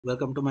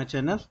Welcome to my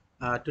channel.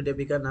 Today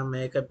we're gonna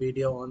make a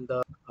video on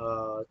the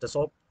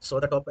so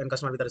the top and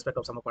customer with the respect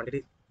of some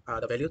quantity,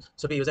 the values.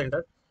 So the user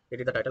enter,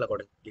 edit the title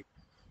accordingly.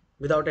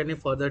 Without any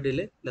further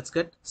delay, let's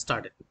get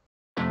started.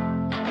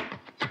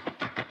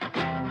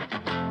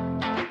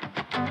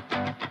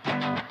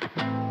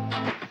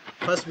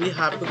 First, we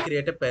have to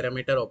create a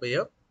parameter over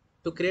here.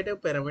 To create a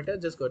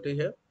parameter, just go to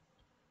here,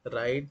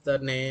 write the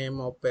name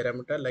of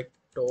parameter like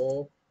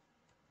top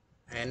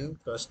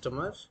and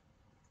customer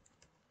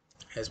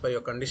as per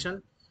your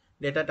condition.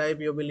 Data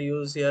type you will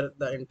use here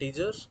the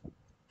integers,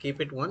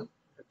 keep it one,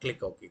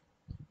 click OK.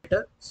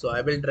 So I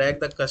will drag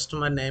the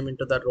customer name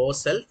into the row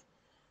cell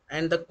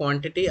and the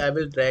quantity I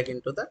will drag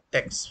into the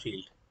text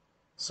field.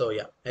 So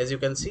yeah, as you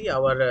can see,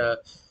 our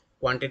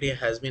quantity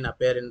has been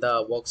appear in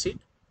the worksheet.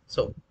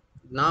 So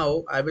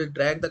now I will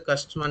drag the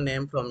customer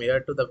name from here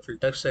to the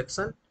filter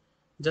section.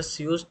 Just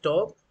use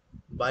top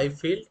by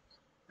field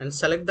and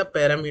select the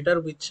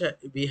parameter which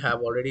we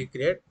have already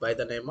created by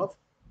the name of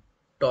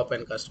top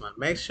and customer.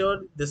 Make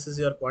sure this is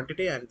your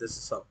quantity and this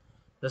is sum.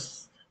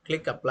 Just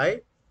click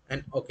apply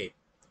and OK.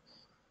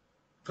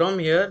 From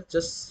here,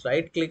 just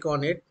right click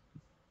on it,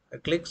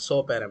 click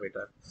show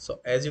parameter. So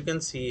as you can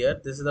see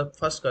here, this is the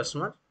first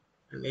customer,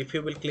 and if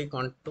you will click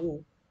on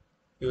 2,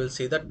 you will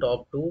see the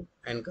top 2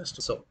 and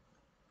customer. So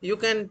you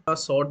can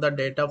sort the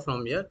data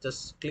from here.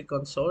 Just click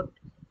on sort,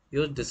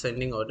 use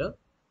descending order,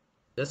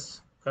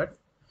 just cut.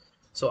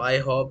 So I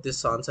hope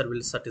this answer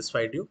will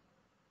satisfy you.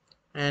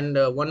 And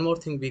one more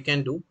thing we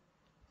can do,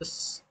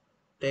 just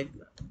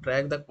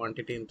drag the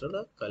quantity into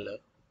the color,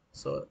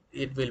 so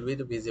it will be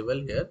visible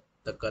here,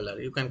 the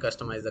color. You can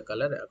customize the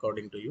color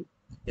according to you,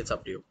 it's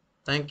up to you.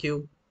 Thank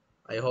you.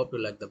 I hope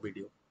you like the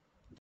video.